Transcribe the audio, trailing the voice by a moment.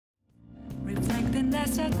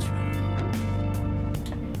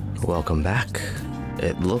Welcome back.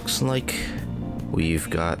 It looks like we've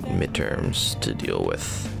got midterms to deal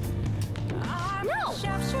with.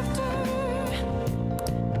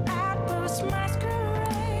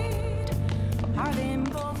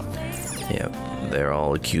 Yep, they're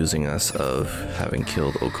all accusing us of having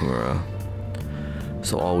killed Okumura.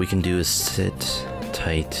 So all we can do is sit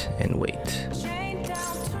tight and wait.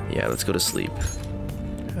 Yeah, let's go to sleep.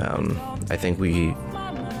 I think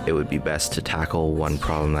it would be best to tackle one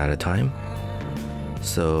problem at a time.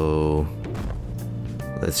 So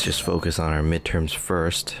let's just focus on our midterms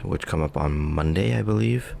first, which come up on Monday, I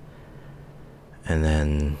believe. And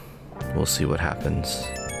then we'll see what happens.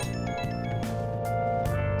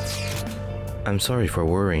 I'm sorry for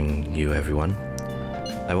worrying you, everyone.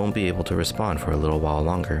 I won't be able to respond for a little while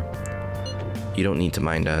longer. You don't need to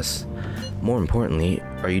mind us. More importantly,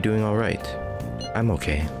 are you doing all right? I'm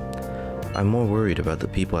okay. I'm more worried about the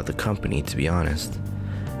people at the company, to be honest.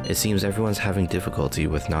 It seems everyone's having difficulty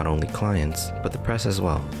with not only clients, but the press as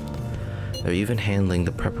well. They're even handling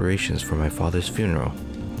the preparations for my father's funeral.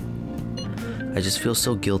 I just feel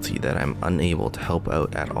so guilty that I'm unable to help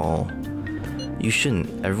out at all. You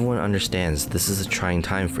shouldn't. Everyone understands this is a trying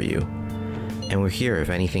time for you. And we're here if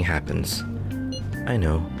anything happens. I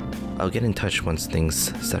know. I'll get in touch once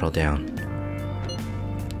things settle down.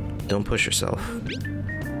 Don't push yourself.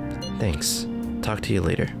 Thanks. Talk to you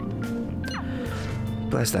later.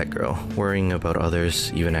 Bless that girl, worrying about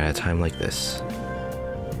others even at a time like this.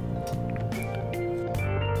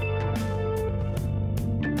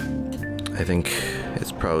 I think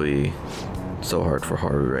it's probably so hard for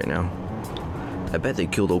Haru right now. I bet they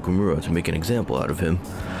killed Okumura to make an example out of him.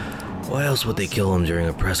 Why else would they kill him during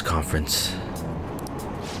a press conference?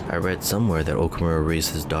 I read somewhere that Okumura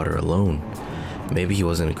raised his daughter alone. Maybe he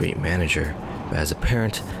wasn't a great manager, but as a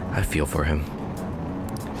parent, I feel for him.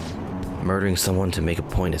 Murdering someone to make a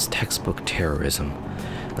point is textbook terrorism.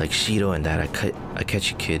 Like Shido and that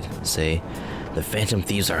Akechi kid say, the Phantom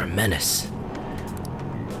Thieves are a menace.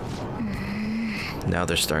 Now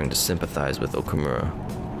they're starting to sympathize with Okumura.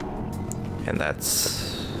 And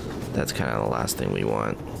that's kind of the last thing we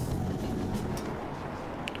want.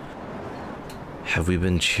 Have we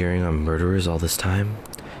been cheering on murderers all this time?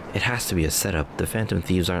 It has to be a setup. The Phantom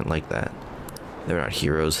Thieves aren't like that. They're not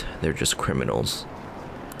heroes, they're just criminals.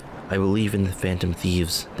 I believe in the Phantom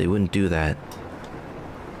Thieves. They wouldn't do that.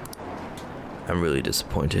 I'm really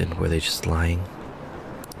disappointed. Were they just lying?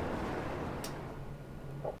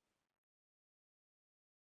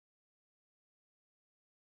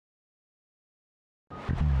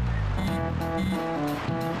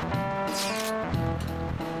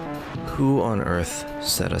 Who on earth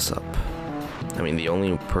set us up? I mean, the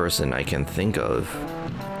only person I can think of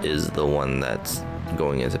is the one that's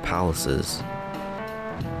going into palaces.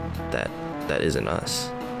 That isn't us.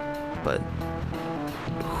 But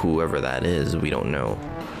whoever that is, we don't know.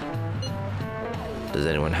 Does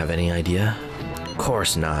anyone have any idea? Of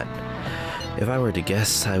course not. If I were to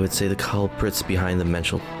guess, I would say the culprits behind the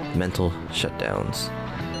mental shutdowns.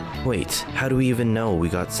 Wait, how do we even know we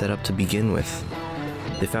got set up to begin with?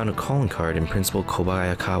 They found a calling card in Principal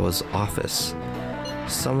Kobayakawa's office.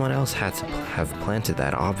 Someone else had to have planted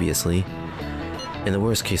that, obviously. In the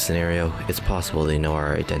worst case scenario, it's possible they know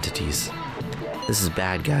our identities. This is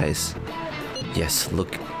bad, guys. Yes,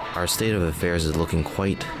 look, our state of affairs is looking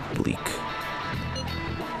quite bleak.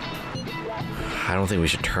 I don't think we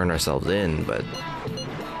should turn ourselves in, but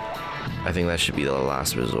I think that should be the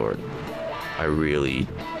last resort. I really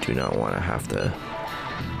do not want to have to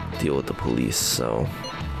deal with the police, so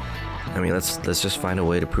I mean, let's just find a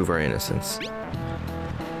way to prove our innocence.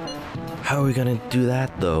 How are we gonna do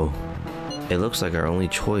that, though? It looks like our only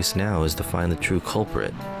choice now is to find the true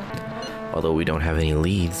culprit. Although we don't have any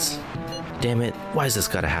leads. Damn it, why's this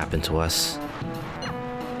gotta happen to us?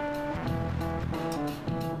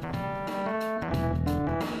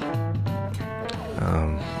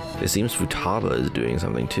 It seems Futaba is doing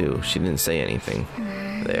something too. She didn't say anything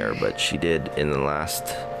there, but she did in the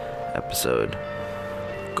last episode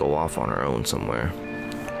go off on her own somewhere.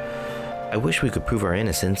 I wish we could prove our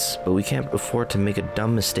innocence, but we can't afford to make a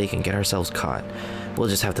dumb mistake and get ourselves caught. We'll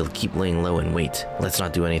just have to keep laying low and wait. Let's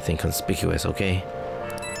not do anything conspicuous, okay?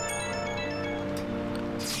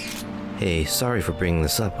 Hey, sorry for bringing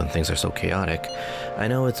this up when things are so chaotic. I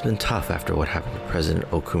know it's been tough after what happened to President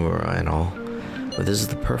Okumura and all, but this is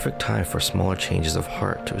the perfect time for smaller changes of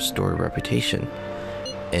heart to restore reputation.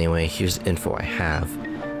 Anyway, here's the info I have.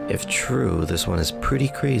 If true, this one is pretty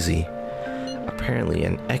crazy. Apparently,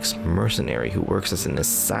 an ex-mercenary who works as an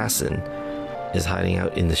assassin is hiding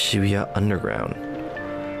out in the Shibuya underground.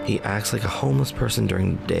 He acts like a homeless person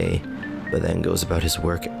during the day, but then goes about his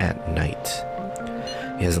work at night.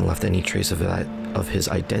 He hasn't left any trace of his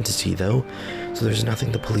identity though, so there's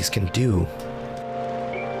nothing the police can do.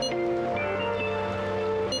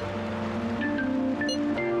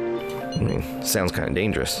 Sounds kind of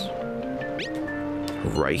dangerous.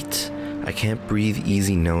 Right? I can't breathe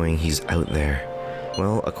easy knowing he's out there.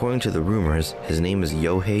 Well, according to the rumors, his name is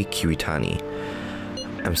Yohei Kiritani.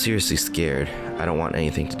 I'm seriously scared. I don't want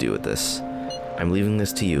anything to do with this. I'm leaving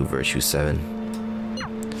this to you, Virtue 7.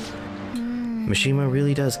 Mishima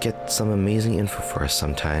really does get some amazing info for us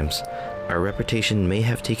sometimes. Our reputation may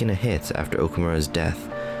have taken a hit after Okumura's death,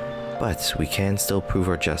 but we can still prove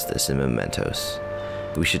our justice in mementos.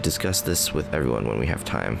 We should discuss this with everyone when we have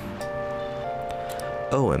time.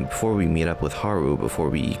 Oh, and before we meet up with Haru, before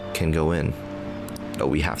we can go in. Oh,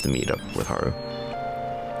 we have to meet up with Haru.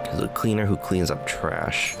 He's a cleaner who cleans up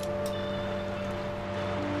trash.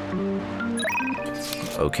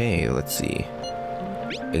 Okay, let's see.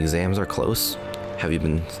 Exams are close. Have you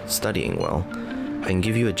been studying well? I can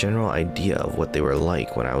give you a general idea of what they were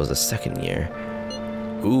like when I was a second year.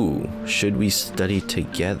 Ooh, should we study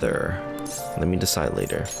together? Let me decide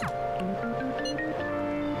later.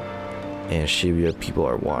 And Shibuya people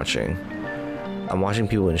are watching. I'm watching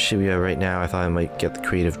people in Shibuya right now. I thought I might get the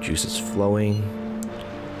creative juices flowing.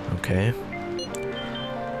 Okay.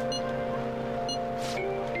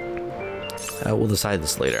 We'll decide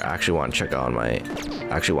this later. I actually want to check out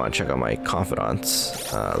my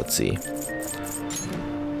confidants. Let's see.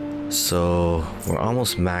 So we're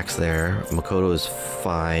almost max there. Makoto is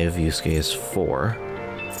 5, Yusuke is 4,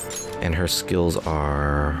 and her skills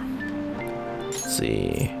are, let's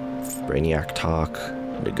see, Brainiac Talk,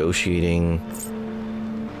 Negotiating.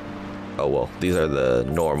 Oh well, these are the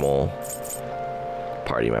normal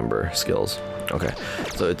party member skills. Okay,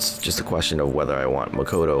 so it's just a question of whether I want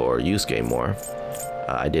Makoto or Yusuke more.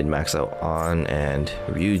 I did max out on, and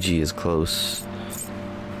Ryuji is close.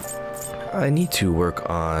 I need to work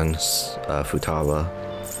on Futaba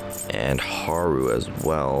and Haru as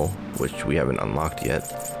well, which we haven't unlocked yet.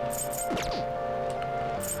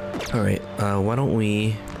 Alright, why don't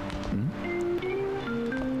we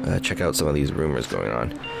check out some of these rumors going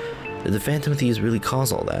on. Did the Phantom Thieves really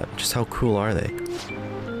cause all that? Just how cruel are they?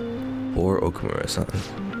 Poor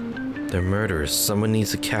Okumura-san. They're murderers. Someone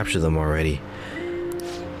needs to capture them already.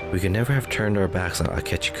 We could never have turned our backs on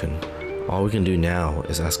Akechi-kun. All we can do now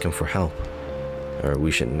is ask him for help. Or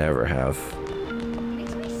we should never have.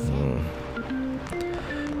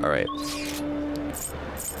 Alright.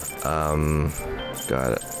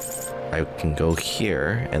 Got it. I can go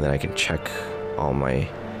here, and then I can check all my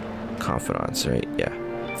confidants, right? Yeah.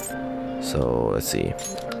 So, let's see.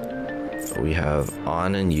 We have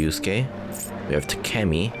An and Yusuke. We have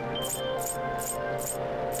Takemi.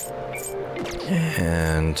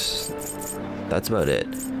 And that's about it.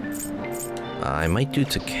 I might do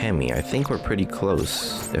Takemi. I think we're pretty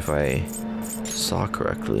close, if I saw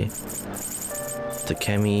correctly.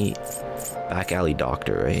 Takemi, back alley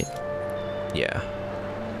doctor, right? Yeah.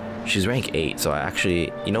 She's rank 8, so I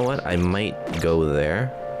actually, you know what? I might go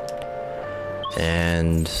there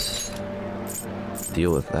and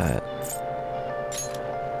deal with that.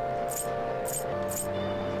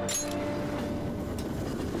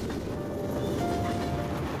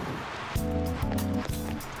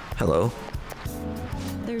 Hello.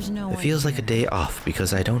 It feels like a day off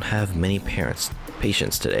because I don't have many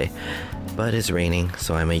patients today, but it's raining,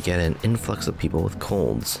 so I may get an influx of people with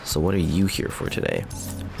colds. So what are you here for today?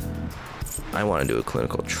 I want to do a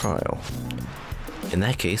clinical trial. In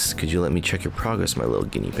that case, could you let me check your progress, my little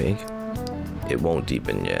guinea pig? It won't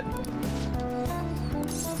deepen yet.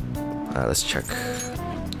 Let's check.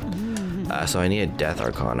 So I need a Death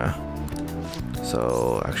Arcana.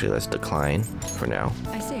 So actually, let's decline for now.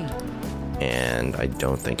 I see. And I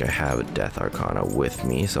don't think I have a Death Arcana with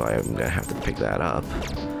me, so I'm gonna have to pick that up.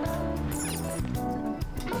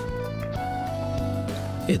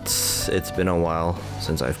 It's been a while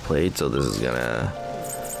since I've played, so this is gonna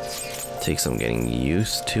take some getting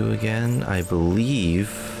used to again. I believe,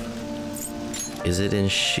 is it in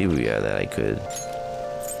Shibuya that I could?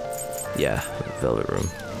 Yeah, Velvet Room.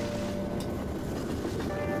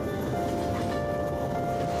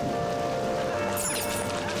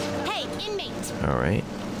 Hey, inmate. All right.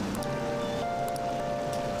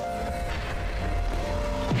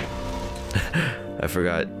 I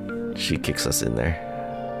forgot she kicks us in there.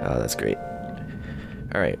 Oh, that's great.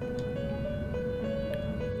 All right.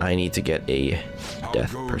 I need to get a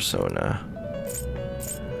death persona.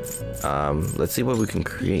 Let's see what we can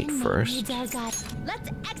create first. Let's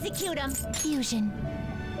execute him. Fusion.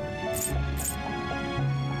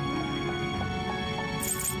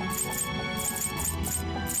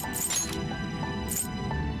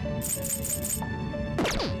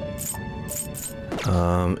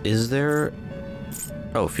 Is there...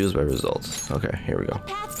 Oh, fused by results. Okay, here we go. What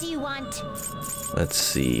path do you want? Let's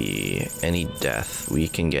see. Any death. We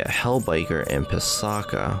can get Hellbiker and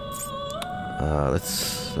Pisaka.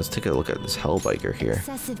 Let's take a look at this Hellbiker here.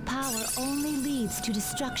 Excessive power only leads to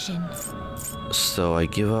destruction. So I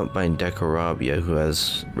give up my Dekorabia, who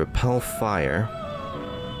has Repel Fire,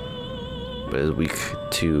 but is weak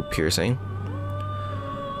to Piercing.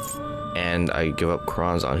 And I give up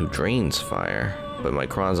Kronzon, who drains fire, but my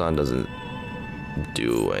Kronzon doesn't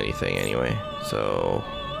do anything anyway, so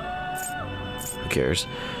who cares?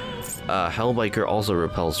 Hellbiker also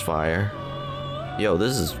repels fire. Yo,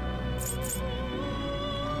 this is...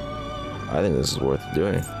 I think this is worth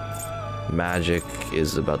doing. Magic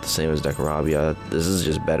is about the same as Dekorabia. This is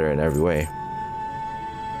just better in every way.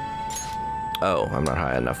 Oh, I'm not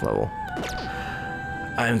high enough level.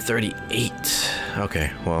 I'm 38.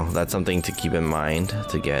 Okay, well, that's something to keep in mind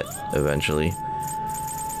to get eventually.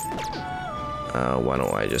 Why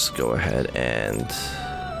don't I just go ahead and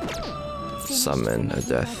summon a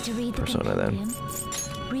death persona then?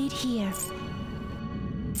 Read here.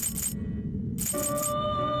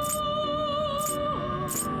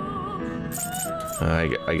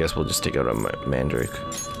 I guess we'll just take out a Mandrake.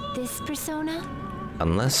 This persona?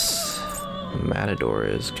 Unless Matador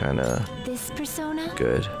is kind of This persona?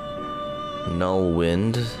 good. Null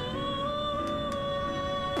Wind.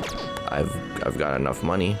 I've got enough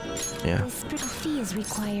money. Yeah. This fee is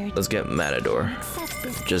required. Let's get Matador,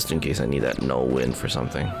 just in case I need that Null Wind for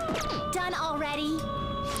something. Done already.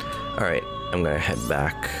 Alright, I'm gonna head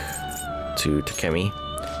back to Takemi,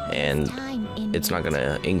 and it's not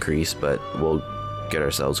gonna increase, but we'll get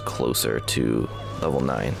ourselves closer to level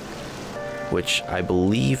 9, which I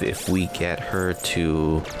believe if we get her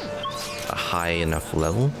to a high enough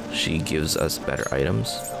level, she gives us better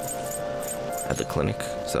items at the clinic,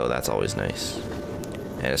 so that's always nice.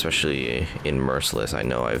 And especially in Merciless, I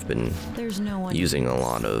know I've been using a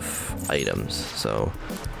lot of items, so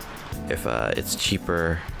if it's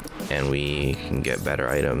cheaper and we can get better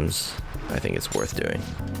items, I think it's worth doing.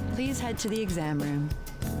 Please head to the exam room.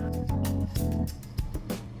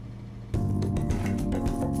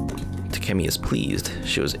 Takemi is pleased.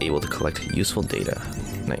 She was able to collect useful data.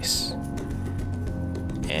 Nice.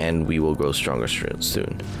 And we will grow stronger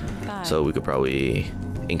soon. Bye. So we could probably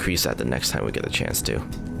increase that the next time we get a chance to.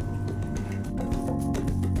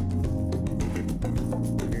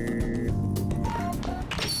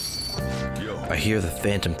 I hear the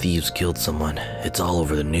Phantom Thieves killed someone. It's all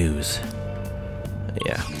over the news.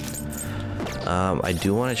 Yeah. I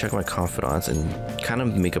do want to check my confidants and kind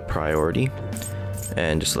of make a priority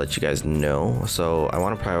and just let you guys know. So I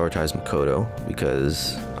want to prioritize Makoto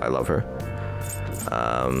because I love her.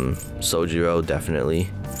 Sojiro, definitely.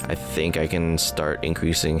 I think I can start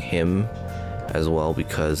increasing him as well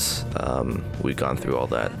because we've gone through all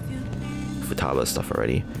that Futaba stuff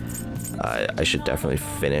already. I should definitely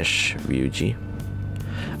finish Ryuji.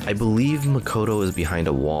 I believe Makoto is behind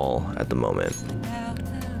a wall at the moment.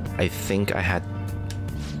 I think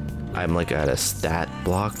I'm like at a stat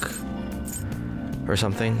block or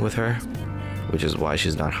something with her, which is why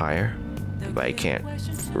she's not higher, but I can't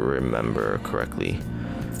remember correctly.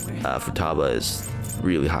 Futaba is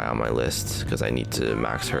really high on my list because I need to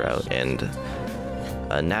max her out, and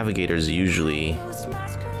navigators usually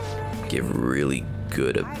give really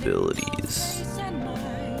good abilities.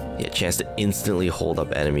 Yeah, chance to instantly hold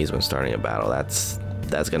up enemies when starting a battle. That's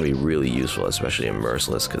gonna be really useful, especially in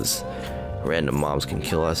Merciless, because random mobs can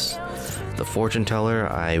kill us. The Fortune Teller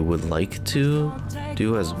I would like to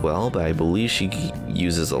do as well, but I believe she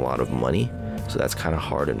uses a lot of money, so that's kind of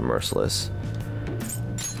hard in Merciless.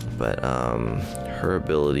 But her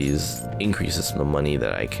abilities increases the money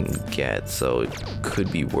that I can get, so it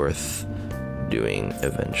could be worth doing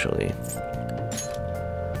eventually.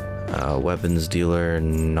 Weapons dealer,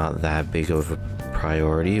 not that big of a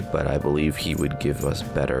priority, but I believe he would give us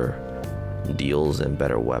better deals and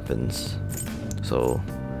better weapons, so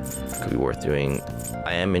it could be worth doing.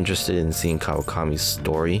 I am interested in seeing Kawakami's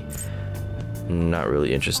story. Not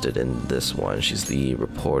really interested in this one. She's the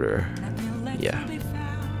reporter. Yeah.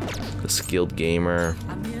 The skilled gamer,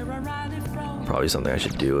 probably something I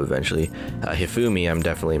should do eventually. Hifumi, I'm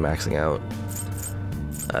definitely maxing out.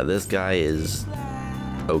 This guy is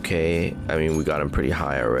okay. I mean, we got him pretty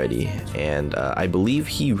high already, and I believe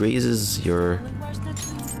he raises your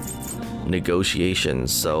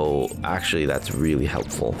negotiations, so actually that's really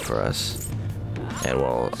helpful for us. And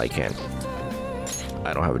well, I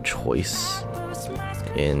don't have a choice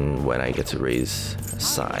in when I get to raise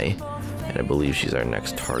Sai, and I believe she's our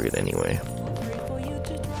next target anyway.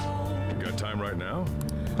 Got time right now?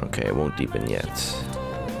 Okay, it won't deepen yet.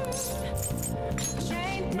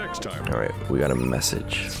 Next time. Alright, we got a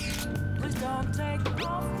message.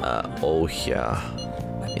 Oh yeah.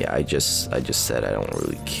 Yeah, I just said I don't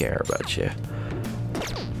really care about you.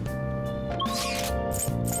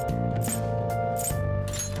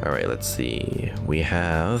 Alright, let's see. We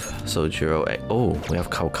have Sojiro. Oh, we have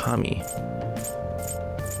Kawakami.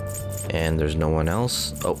 And there's no one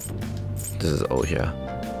else. Oh, this is Ohya,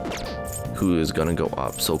 who is gonna go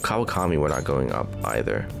up. So Kawakami, we're not going up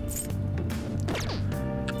either.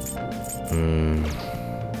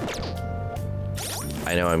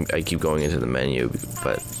 I know I keep going into the menu,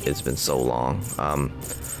 but it's been so long.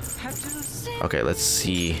 Okay, let's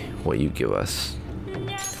see what you give us.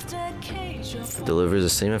 Delivers the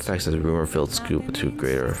same effects as rumor-filled scoop, but to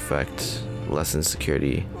greater effect. Lessens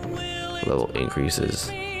security level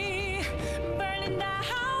increases.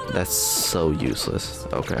 That's so useless.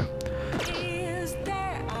 Okay.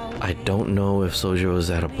 I don't know if Sojiro is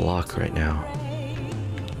at a block right now.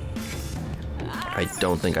 I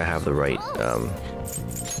don't think I have the right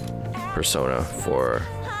persona for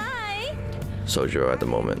Sojiro at the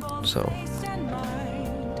moment, so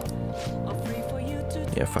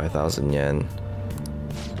yeah, 5,000 yen.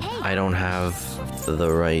 I don't have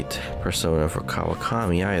the right persona for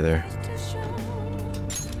Kawakami either.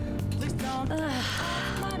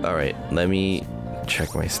 Alright, let me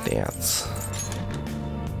check my stats.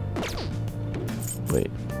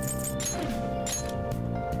 Wait.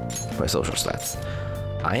 My social stats.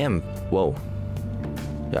 I am... Whoa.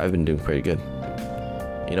 Yeah, I've been doing pretty good.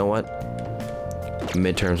 You know what?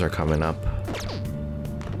 Midterms are coming up.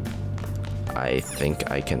 I think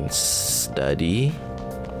I can study.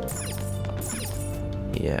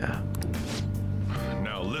 Yeah.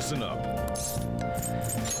 Now listen up.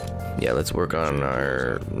 Yeah, let's work on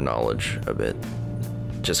our knowledge a bit.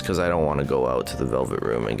 Just because I don't want to go out to the Velvet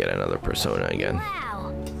Room and get another persona again.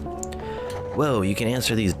 Wow. Whoa, you can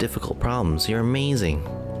answer these difficult problems. You're amazing.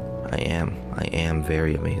 I am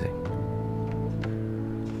very amazing.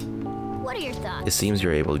 What are your thoughts? It seems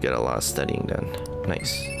you're able to get a lot of studying done.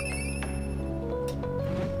 Nice.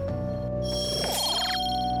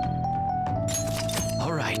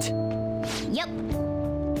 All right. Yep.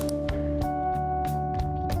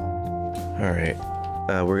 Alright.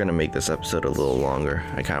 We're gonna make this episode a little longer.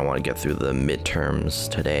 I kind of want to get through the midterms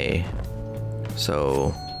today.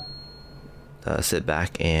 So, sit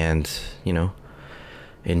back and, you know,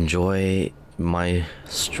 enjoy my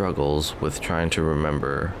struggles with trying to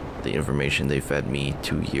remember the information they fed me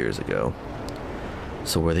 2 years ago.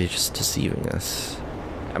 So were they just deceiving us?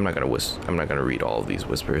 I'm not gonna read all of these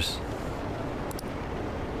whispers.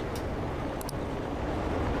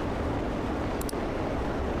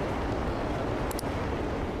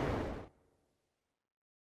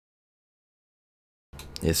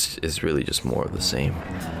 It's really just more of the same.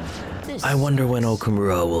 I wonder when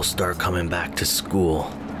Okumura will start coming back to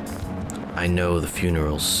school. I know the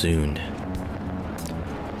funeral's soon.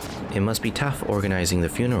 It must be tough organizing the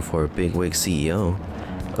funeral for a bigwig CEO.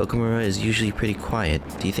 Okumura is usually pretty quiet.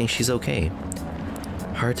 Do you think she's okay?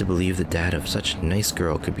 Hard to believe the dad of such a nice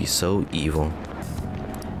girl could be so evil.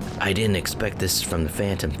 I didn't expect this from the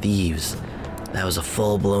Phantom Thieves. That was a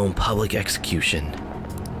full-blown public execution.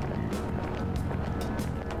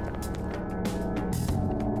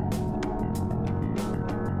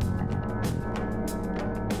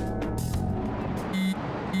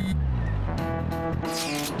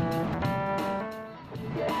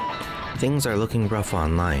 Things are looking rough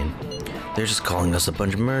online. They're just calling us a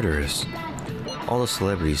bunch of murderers. All the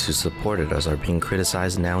celebrities who supported us are being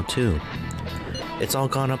criticized now too. It's all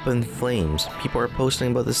gone up in flames. People are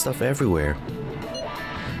posting about this stuff everywhere.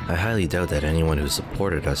 I highly doubt that anyone who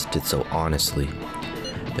supported us did so honestly.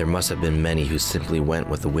 There must have been many who simply went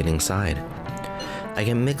with the winning side. I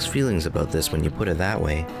get mixed feelings about this when you put it that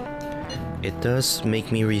way. It does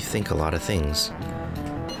make me rethink a lot of things.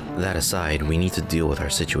 That aside, we need to deal with our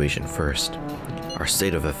situation first. Our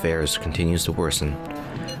state of affairs continues to worsen.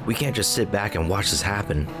 We can't just sit back and watch this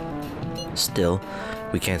happen. Still,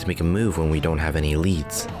 we can't make a move when we don't have any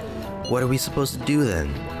leads. What are we supposed to do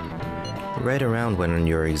then? Right around when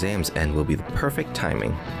your exams end will be the perfect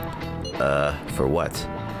timing. For what?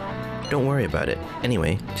 Don't worry about it.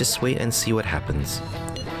 Anyway, just wait and see what happens.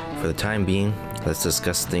 For the time being, let's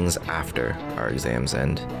discuss things after our exams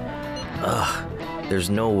end. Ugh. There's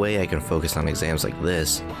no way I can focus on exams like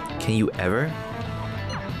this. Can you ever?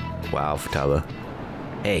 Wow, Futaba.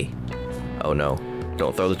 Hey. Oh no.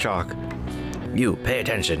 Don't throw the chalk. You, pay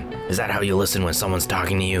attention. Is that how you listen when someone's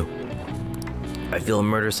talking to you? I feel a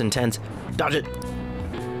murderous intent. Dodge it.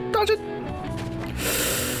 Dodge it.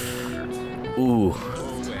 Ooh.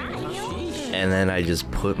 And then I just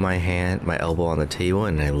put my elbow on the table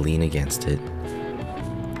and I lean against it.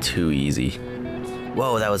 Too easy.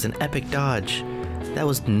 Whoa, that was an epic dodge. That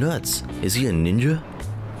was nuts. Is he a ninja?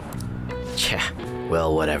 Tcha.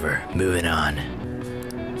 Well, whatever. Moving on.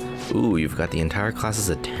 Ooh, you've got the entire class's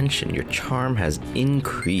attention. Your charm has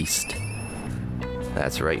increased.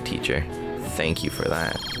 That's right, teacher. Thank you for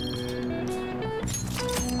that.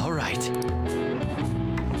 All right.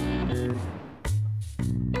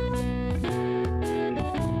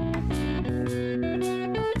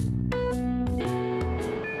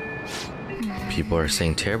 People are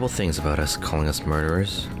saying terrible things about us, calling us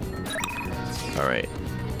murderers. Alright.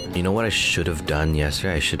 You know what I should have done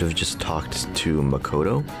yesterday? I should have just talked to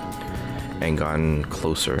Makoto and gotten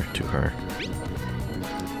closer to her.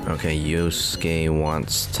 Okay, Yosuke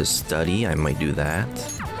wants to study. I might do that.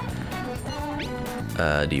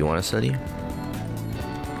 Do you want to study?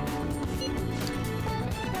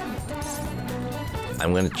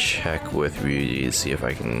 I'm gonna check with Ryuji to see if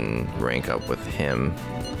I can rank up with him.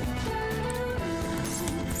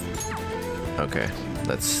 Okay,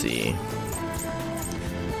 let's see.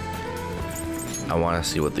 I want to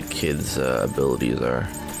see what the kids' abilities are.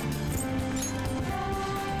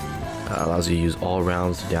 Allows you to use all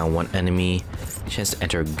rounds to down one enemy. Chance to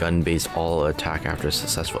enter a gun-based all attack after a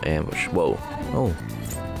successful ambush. Whoa. Oh.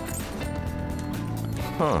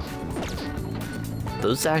 Huh.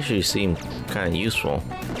 Those actually seem kind of useful.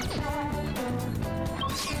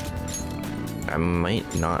 I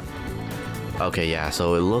might not... Okay, yeah,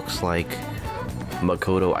 so it looks like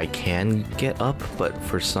Makoto I can get up, but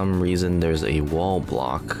for some reason there's a wall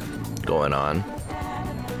block going on.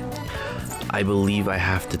 I believe I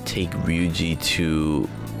have to take Ryuji to...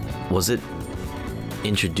 Was it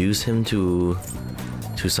introduce him to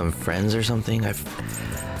some friends or something? If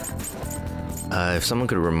someone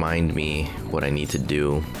could remind me what I need to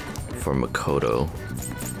do for Makoto,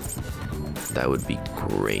 that would be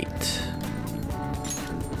great.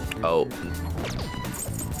 Oh.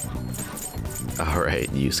 Alright,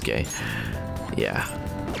 Yusuke. Yeah.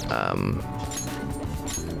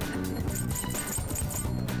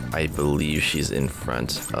 I believe she's in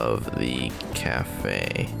front of the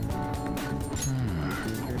cafe.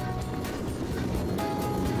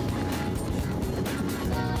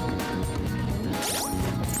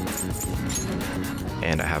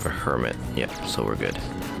 And I have a hermit. Yep, so we're good.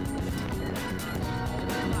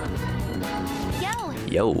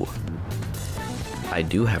 Yo! I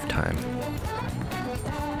do have time.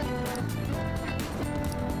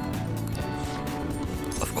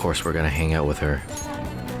 Of course we're gonna hang out with her.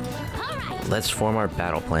 Let's form our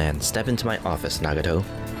battle plan. Step into my office, Nagato.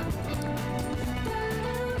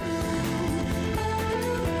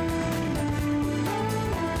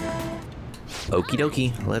 Okie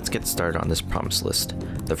dokie, let's get started on this promise list.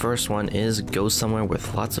 The first one is go somewhere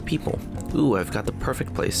with lots of people. Ooh, I've got the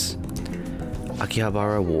perfect place.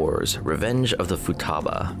 Akihabara Wars, Revenge of the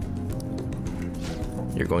Futaba.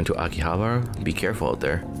 You're going to Akihabara? Be careful out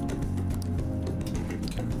there.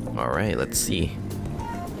 Alright, let's see.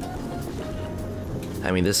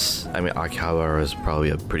 Akihabara is probably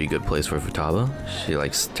a pretty good place for Futaba. She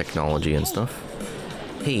likes technology and stuff.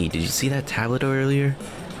 Hey, did you see that tablet earlier?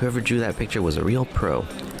 Whoever drew that picture was a real pro.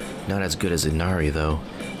 Not as good as Inari, though.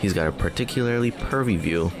 He's got a particularly pervy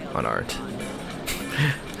view on art.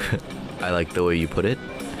 I like the way you put it.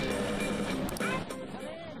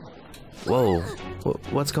 Whoa,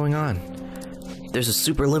 what's going on? There's a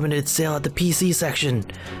super limited sale at the PC section.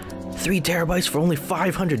 3 terabytes for only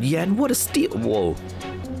 500 yen? What a steal! Whoa.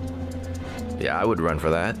 Yeah, I would run for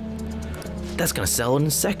that. That's gonna sell in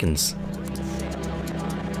seconds.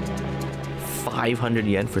 500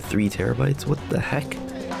 yen for 3 terabytes? What the heck?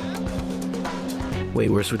 Wait,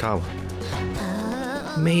 where's Futaba?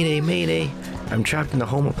 Mayday, mayday. I'm trapped in the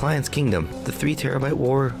home appliance kingdom. The 3 terabyte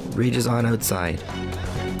war rages on outside.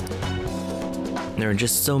 There are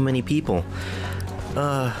just so many people.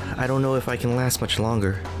 I don't know if I can last much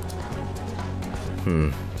longer.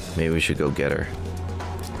 Maybe we should go get her.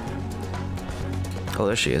 Oh,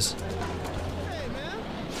 there she is.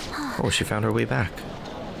 Oh, she found her way back.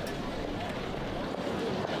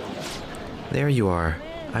 There you are.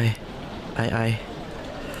 I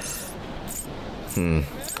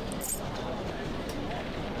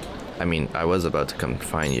mean, I was about to come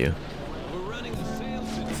find you.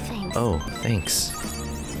 Thanks. Oh, thanks.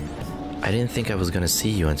 I didn't think I was gonna see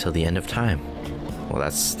you until the end of time. Well,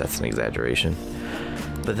 that's an exaggeration.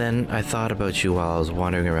 But then I thought about you while I was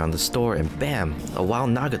wandering around the store, and bam! A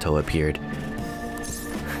wild Nagato appeared.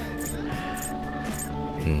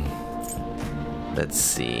 Let's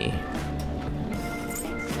see.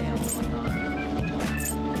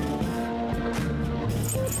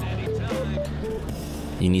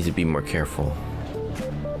 You need to be more careful.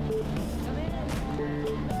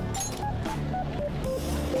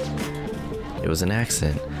 It was an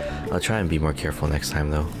accident. I'll try and be more careful next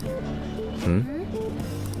time, though.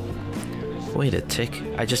 Wait a tick.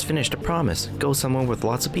 I just finished a promise. Go somewhere with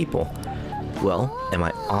lots of people. Well, am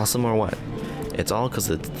I awesome or what? It's all because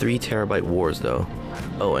of the 3 terabyte wars, though.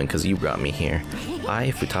 Oh, and because you brought me here.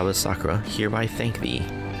 I, Futaba Sakura, hereby thank thee.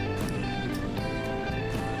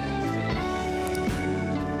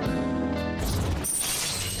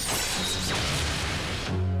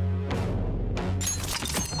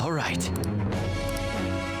 All right.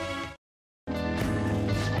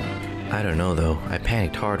 I don't know though, I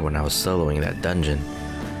panicked hard when I was soloing that dungeon.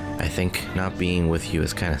 I think not being with you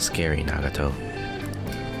is kinda scary, Nagato.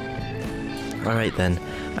 Alright then,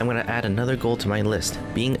 I'm gonna add another goal to my list,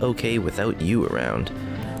 being okay without you around.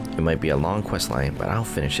 It might be a long questline, but I'll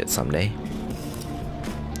finish it someday.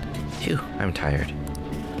 Phew, I'm tired.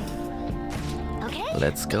 Okay.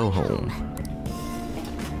 Let's go home.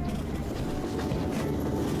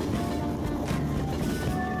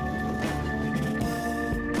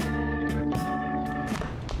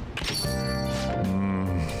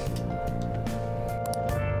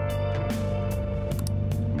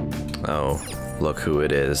 Oh, look who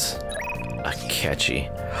it is. Akechi.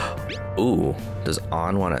 Ooh, does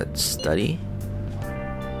On want to study?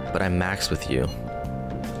 But I'm maxed with you.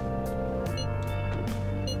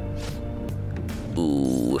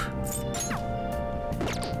 Ooh.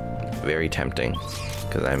 Very tempting,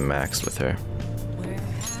 because I'm maxed with her.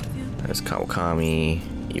 There's Kawakami,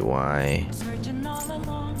 EY.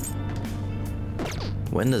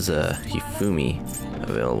 When does Hifumi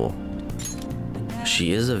available?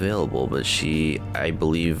 She is available, but I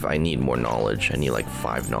believe I need more knowledge. I need like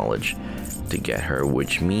 5 knowledge to get her,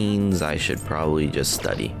 which means I should probably just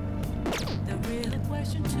study.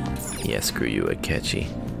 Yeah, screw you, Akechi.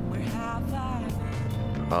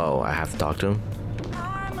 Oh, I have to talk to him?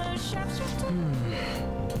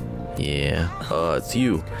 Yeah. It's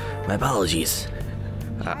you. My apologies.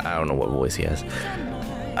 I don't know what voice he has.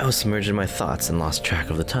 I was submerged in my thoughts and lost track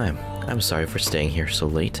of the time. I'm sorry for staying here so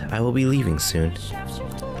late. I will be leaving soon.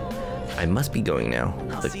 I must be going now.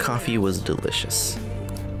 The coffee was delicious.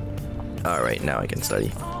 Alright, now I can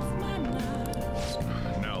study.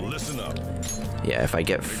 Now listen up. Yeah, if I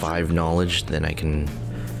get 5 knowledge, then I can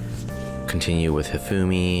continue with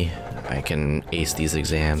Hifumi. I can ace these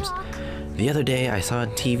exams. The other day I saw on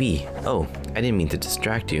TV. Oh, I didn't mean to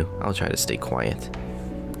distract you. I'll try to stay quiet.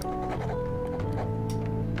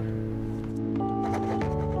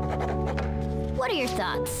 What are your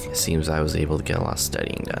thoughts? It seems I was able to get a lot of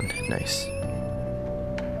studying done. Nice.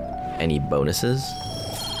 Any bonuses?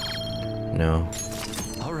 No.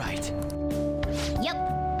 All right. Yep.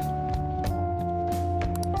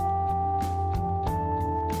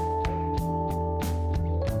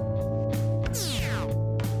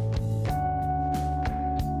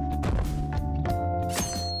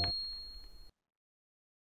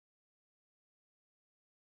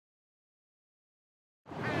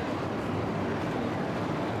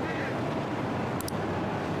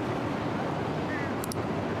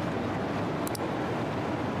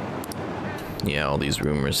 Yeah, all these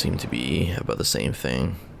rumors seem to be about the same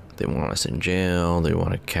thing. They want us in jail, they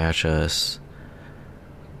want to catch us.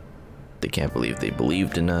 They can't believe they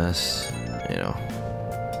believed in us, you know.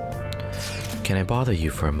 Can I bother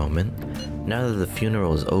you for a moment? Now that the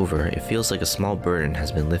funeral is over, it feels like a small burden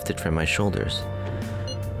has been lifted from my shoulders.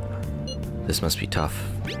 This must be tough.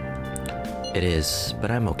 It is, but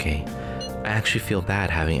I'm okay. I actually feel bad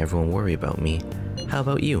having everyone worry about me. How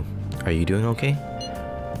about you? Are you doing okay?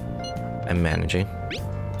 I'm managing.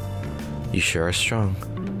 You sure are strong.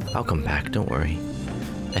 I'll come back, don't worry.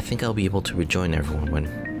 I think I'll be able to rejoin everyone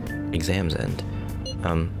when exams end.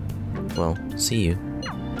 Well, see you.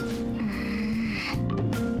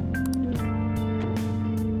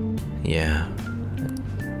 Yeah.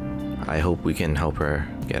 I hope we can help her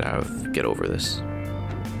get over this.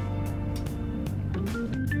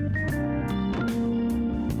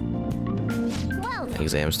 Well,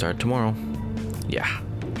 Exams start tomorrow. Yeah.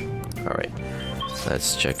 Alright,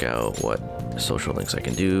 let's check out what social links I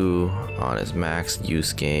can do. On is Max,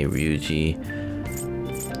 Yusuke, Ryuji,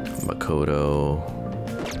 Makoto.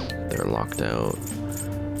 They're locked out.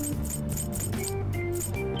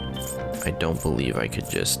 I don't believe I could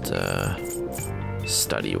just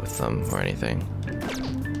study with them or anything.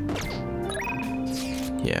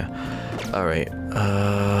 Yeah. Alright,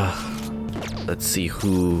 let's see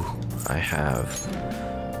who I have.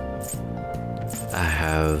 I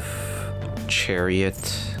have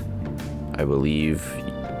Chariot. I believe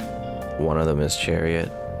one of them is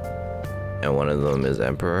Chariot. And one of them is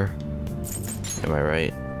Emperor. Am I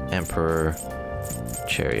right? Emperor,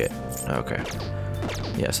 Chariot. Okay.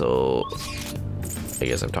 Yeah, so I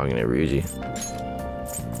guess I'm talking to Ryuji.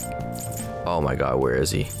 Oh my god, where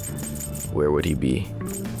is he? Where would he be?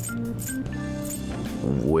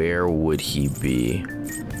 Where would he be?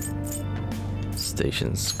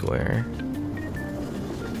 Station Square.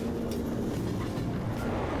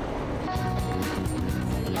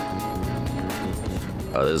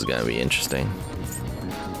 Oh, this is gonna be interesting.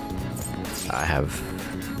 I have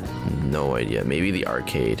no idea. Maybe the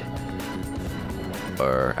arcade.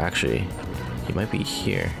 Or actually, he might be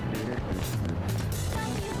here.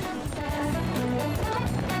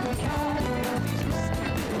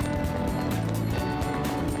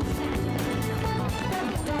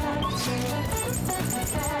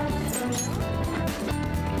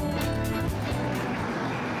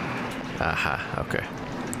 Aha, okay.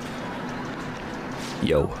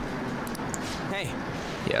 Yo. Hey.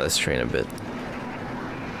 Yeah, let's train a bit.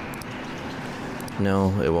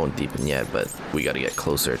 No, it won't deepen yet, but we gotta get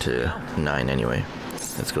closer to 9 anyway.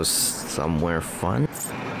 Let's go somewhere fun.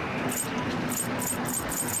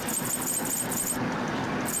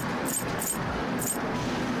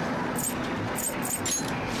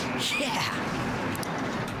 Yeah.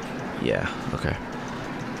 Yeah, okay.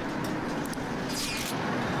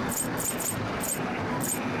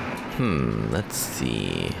 Let's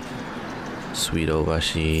see. Sweet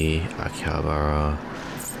Obashi, Akihabara,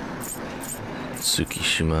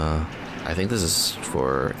 Tsukishima. I think this is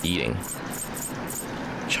for eating.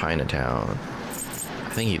 Chinatown. I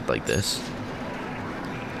think you'd like this.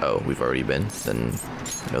 Oh, we've already been? Then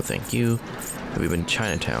no thank you. Have we been to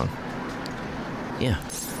Chinatown? Yeah.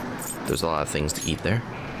 There's a lot of things to eat there.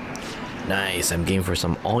 Nice, I'm game for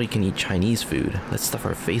some all-you-can-eat Chinese food. Let's stuff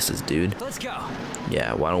our faces, dude. Let's go.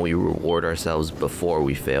 Yeah, why don't we reward ourselves before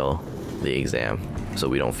we fail the exam, so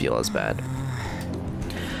we don't feel as bad.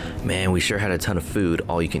 Man, we sure had a ton of food.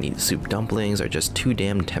 All-you-can-eat soup dumplings are just too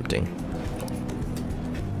damn tempting.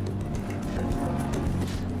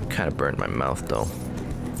 Kind of burned my mouth, though.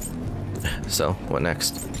 So, what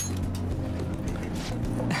next?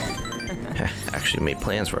 Actually made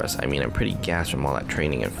plans for us. I mean, I'm pretty gassed from all that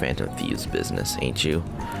training and Phantom Thieves business, ain't you?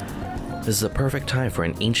 This is a perfect time for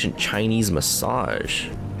an ancient Chinese massage.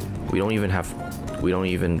 We don't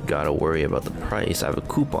even gotta worry about the price. I have a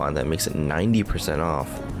coupon that makes it 90% off.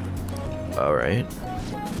 Alright.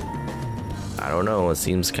 I don't know, it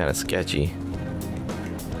seems kind of sketchy.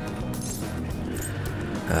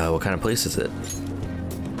 What kind of place is it?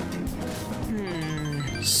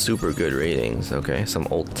 Super good ratings, okay. Some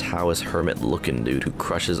old Taoist hermit looking dude who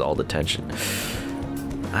crushes all the tension.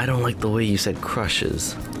 I don't like the way you said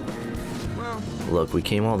crushes. Look, we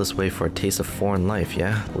came all this way for a taste of foreign life,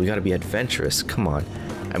 yeah? We gotta be adventurous, come on.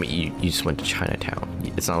 I mean, you just went to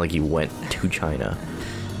Chinatown. It's not like you went to China.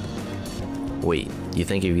 Wait, you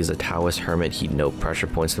think if he's a Taoist hermit, he'd know pressure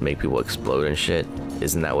points to make people explode and shit?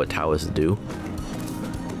 Isn't that what Taoists do?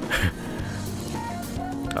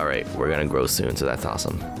 Alright, we're gonna grow soon, so that's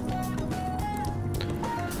awesome.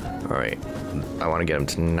 Alright, I want to get him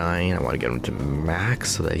to 9. I want to get him to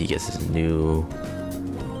max so that he gets his new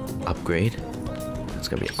upgrade. It's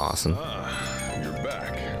gonna be awesome. You're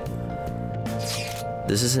back.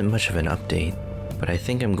 This isn't much of an update, but I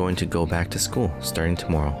think I'm going to go back to school starting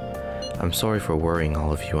tomorrow. I'm sorry for worrying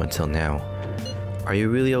all of you until now. Are you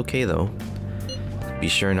really okay though? Be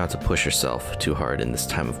sure not to push yourself too hard in this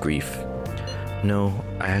time of grief. No,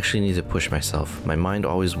 I actually need to push myself. My mind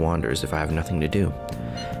always wanders if I have nothing to do.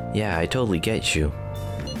 Yeah, I totally get you.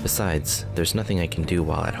 Besides, there's nothing I can do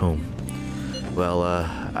while at home. Well,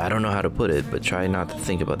 I don't know how to put it, but try not to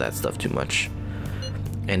think about that stuff too much.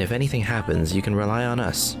 And if anything happens, you can rely on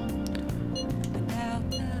us.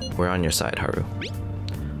 We're on your side, Haru.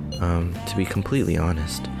 To be completely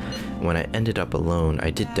honest, when I ended up alone, I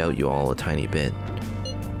did doubt you all a tiny bit.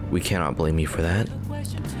 We cannot blame you for that.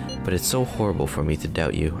 But it's so horrible for me to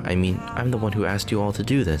doubt you. I mean, I'm the one who asked you all to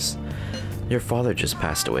do this. Your father just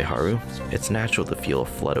passed away, Haru. It's natural to feel a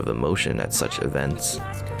flood of emotion at such events.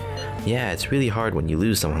 Yeah, it's really hard when you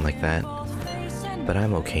lose someone like that. But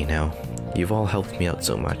I'm okay now. You've all helped me out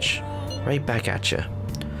so much. Right back at ya.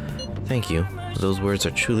 Thank you. Those words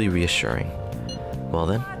are truly reassuring. Well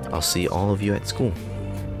then, I'll see all of you at school.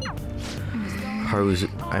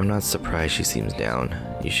 I'm not surprised she seems down.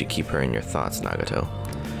 You should keep her in your thoughts, Nagato.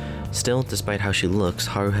 Still, despite how she looks,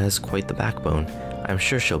 Haru has quite the backbone. I'm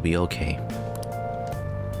sure she'll be okay.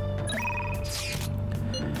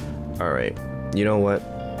 Alright, you know what?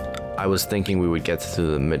 I was thinking we would get to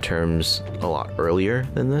the midterms a lot earlier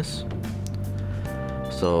than this.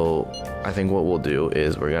 So, I think what we'll do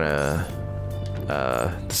is we're gonna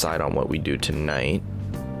decide on what we do tonight.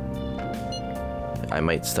 I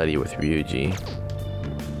might study with Ryuji.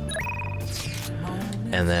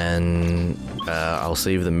 And then I'll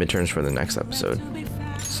save the midterms for the next episode.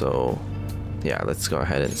 So yeah, let's go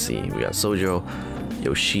ahead and see. We got Sojo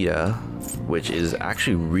Yoshida, which is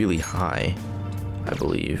actually really high, I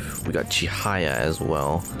believe. We got Chihaya as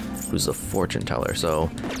well, who's a fortune teller. So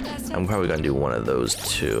I'm probably gonna do one of those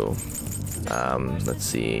two. Let's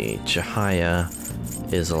see. Chihaya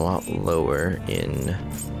is a lot lower in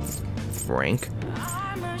rank.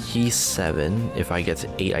 He's 7. If I get to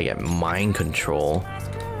 8, I get mind control,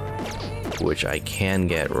 which I can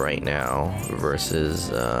get right now, versus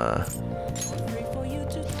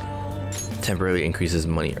temporarily increases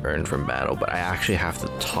money earned from battle. But I actually have to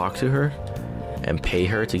talk to her and pay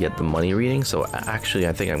her to get the money reading. So actually,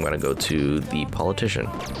 I think I'm gonna go to the politician.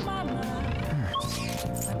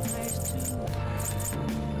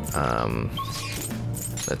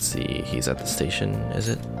 Let's see, he's at the station, is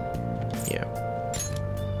it? Yeah.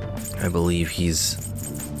 I believe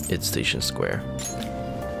it's Station Square.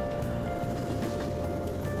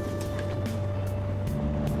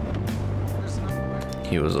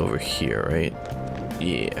 He was over here, right?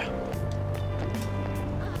 Yeah.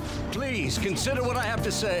 Please consider what I have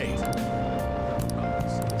to say.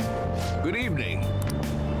 Good evening.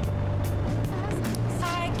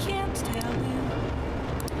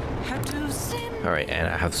 Alright, and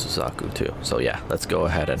I have Suzaku too. So yeah, let's go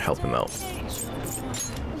ahead and help him out.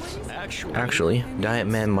 Actually, Diet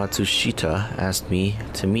Man Matsushita asked me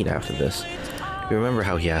to meet after this. You remember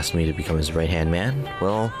how he asked me to become his right-hand man?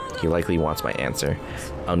 Well, he likely wants my answer.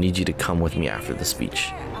 I'll need you to come with me after the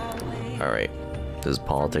speech. Alright, this is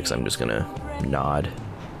politics, I'm just gonna nod.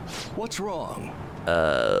 What's wrong?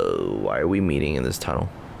 Why are we meeting in this tunnel?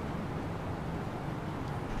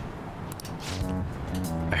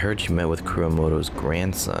 I heard you met with Kuramoto's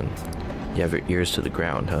grandson. You have your ears to the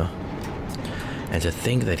ground, huh? And to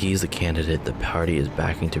think that he's the candidate the party is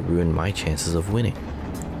backing to ruin my chances of winning.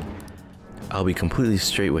 I'll be completely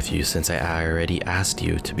straight with you since I already asked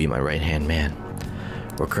you to be my right-hand man.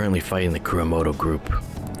 We're currently fighting the Kuramoto group.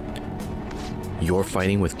 You're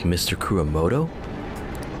fighting with Mr. Kuramoto?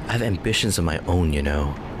 I have ambitions of my own, you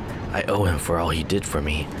know. I owe him for all he did for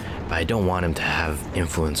me, but I don't want him to have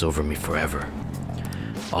influence over me forever.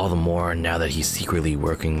 All the more now that he's secretly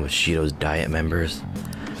working with Shido's Diet members.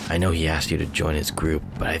 I know he asked you to join his group,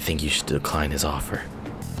 but I think you should decline his offer.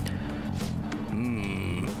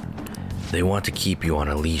 They want to keep you on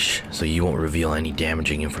a leash, so you won't reveal any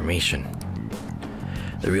damaging information.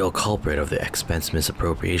 The real culprit of the expense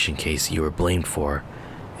misappropriation case you were blamed for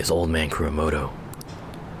is Old Man Kuramoto.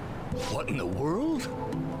 What in the world?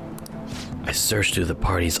 I searched through the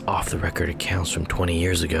party's off-the-record accounts from 20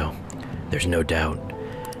 years ago. There's no doubt.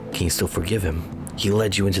 Can you still forgive him? He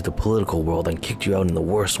led you into the political world and kicked you out in the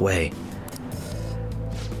worst way.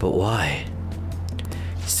 But why?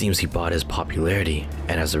 It seems he bought his popularity,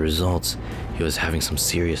 and as a result, he was having some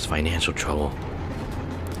serious financial trouble.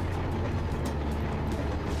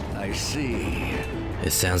 I see.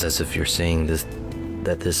 It sounds as if you're saying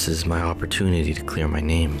that this is my opportunity to clear my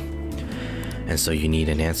name. And so you need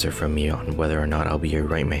an answer from me on whether or not I'll be your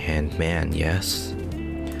right-hand man, yes?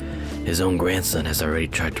 His own grandson has already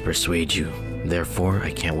tried to persuade you. Therefore,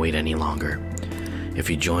 I can't wait any longer. If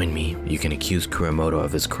you join me, you can accuse Kuramoto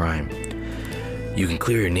of his crime. You can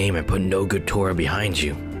clear your name and put no good Tora behind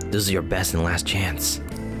you. This is your best and last chance.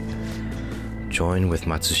 Join with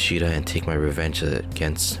Matsushita and take my revenge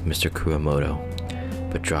against Mr. Kuramoto,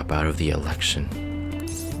 but drop out of the election.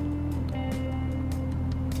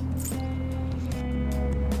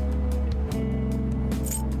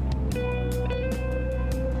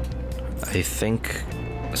 I think,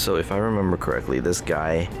 so if I remember correctly, this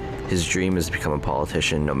guy, his dream is to become a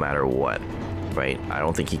politician no matter what, right? I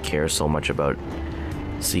don't think he cares so much about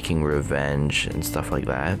seeking revenge and stuff like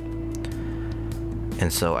that.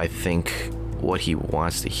 And so I think what he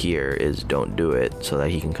wants to hear is don't do it so that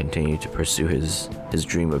he can continue to pursue his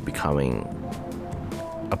dream of becoming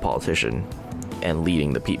a politician and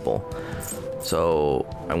leading the people. So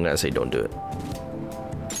I'm gonna say don't do it.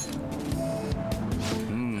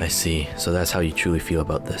 I see. So that's how you truly feel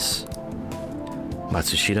about this.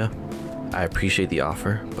 Matsushita, I appreciate the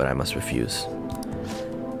offer, but I must refuse.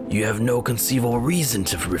 You have no conceivable reason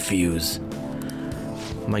to refuse.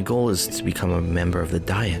 My goal is to become a member of the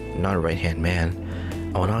Diet, not a right-hand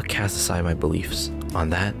man. I will not cast aside my beliefs. On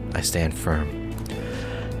that, I stand firm.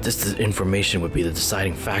 This information would be the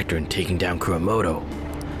deciding factor in taking down Kuramoto.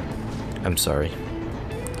 I'm sorry.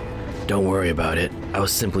 Don't worry about it. I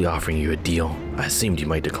was simply offering you a deal. I assumed you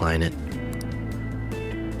might decline it.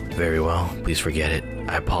 Very well, please forget it.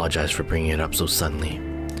 I apologize for bringing it up so suddenly.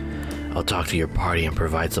 I'll talk to your party and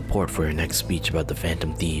provide support for your next speech about the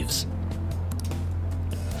Phantom Thieves.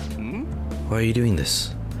 Why are you doing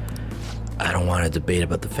this? I don't want a debate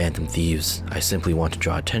about the Phantom Thieves. I simply want to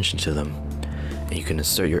draw attention to them, and you can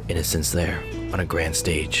assert your innocence there, on a grand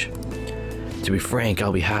stage. To be frank,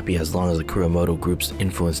 I'll be happy as long as the Kuromoto group's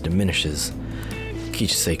influence diminishes.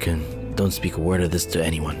 Kichisei-kun, don't speak a word of this to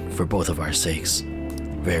anyone, for both of our sakes.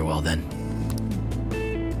 Very well then.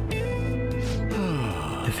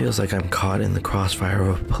 It feels like I'm caught in the crossfire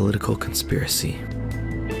of a political conspiracy.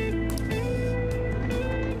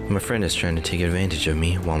 My friend is trying to take advantage of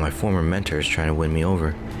me, while my former mentor is trying to win me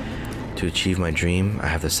over. To achieve my dream, I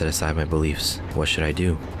have to set aside my beliefs. What should I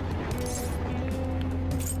do?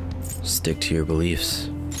 Stick to your beliefs.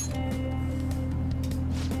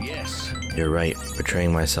 Yes. You're right.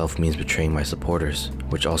 Betraying myself means betraying my supporters,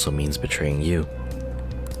 which also means betraying you.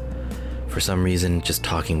 For some reason, just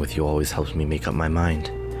talking with you always helps me make up my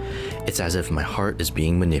mind. It's as if my heart is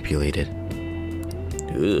being manipulated.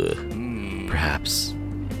 Ugh. Perhaps.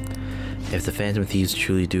 If the Phantom Thieves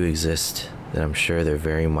truly do exist, then I'm sure they're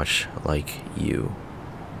very much like you.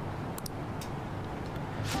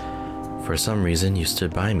 For some reason, you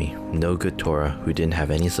stood by me, no good Tora, who didn't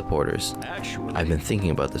have any supporters. Actually, I've been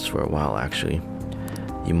thinking about this for a while, actually.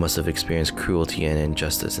 You must have experienced cruelty and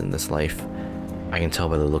injustice in this life. I can tell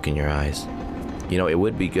by the look in your eyes. You know, it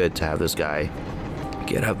would be good to have this guy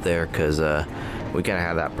get up there, because we kind of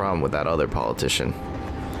have that problem with that other politician.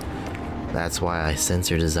 That's why I sense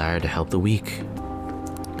your desire to help the weak.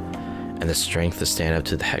 And the strength to stand up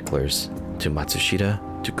to the hecklers, to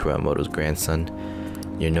Matsushita, to Kuramoto's grandson.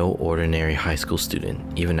 You're no ordinary high school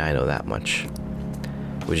student, even I know that much.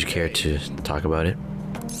 Would you care to talk about it?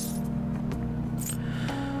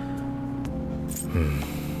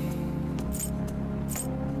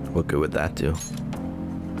 What good would that do?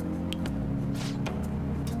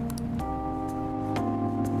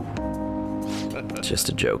 Just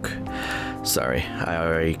a joke. Sorry, I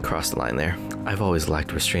already crossed the line there. I've always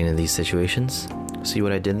lacked restraint in these situations. See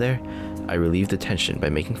what I did there? I relieved the tension by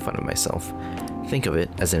making fun of myself. Think of it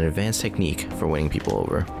as an advanced technique for winning people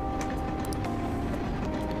over.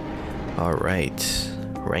 Alright,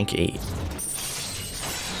 rank 8.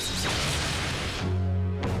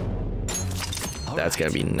 That's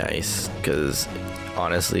gonna be nice, because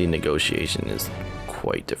honestly, negotiation is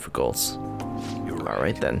quite difficult.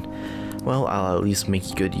 Alright then. Well, I'll at least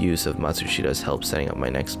make good use of Matsushita's help setting up my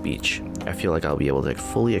next speech. I feel like I'll be able to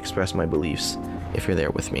fully express my beliefs if you're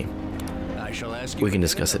there with me. I shall ask you. We can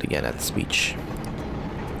discuss it again at the speech.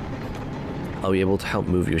 I'll be able to help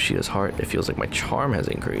move Yoshida's heart. It feels like my charm has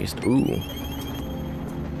increased. Ooh.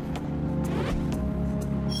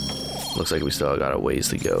 Looks like we still got a ways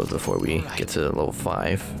to go before we get to level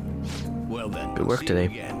 5. Well then. Good work see you today.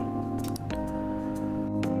 again.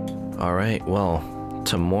 Alright, well,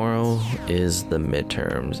 tomorrow is the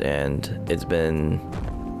midterms, and it's been...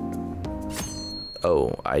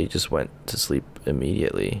 Oh, I just went to sleep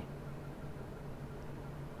immediately.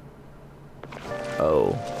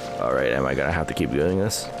 Oh, alright, am I gonna have to keep doing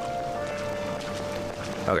this?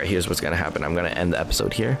 Okay, here's what's gonna happen. I'm gonna end the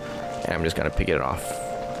episode here, and I'm just gonna pick it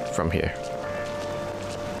off from here.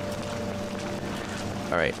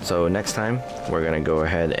 Alright, so next time, we're gonna go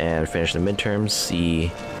ahead and finish the midterms,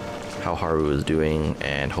 see how Haru is doing,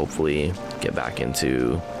 and hopefully get back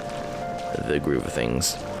into the groove of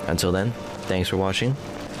things. Until then, thanks for watching,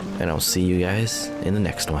 and I'll see you guys in the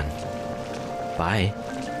next one. Bye.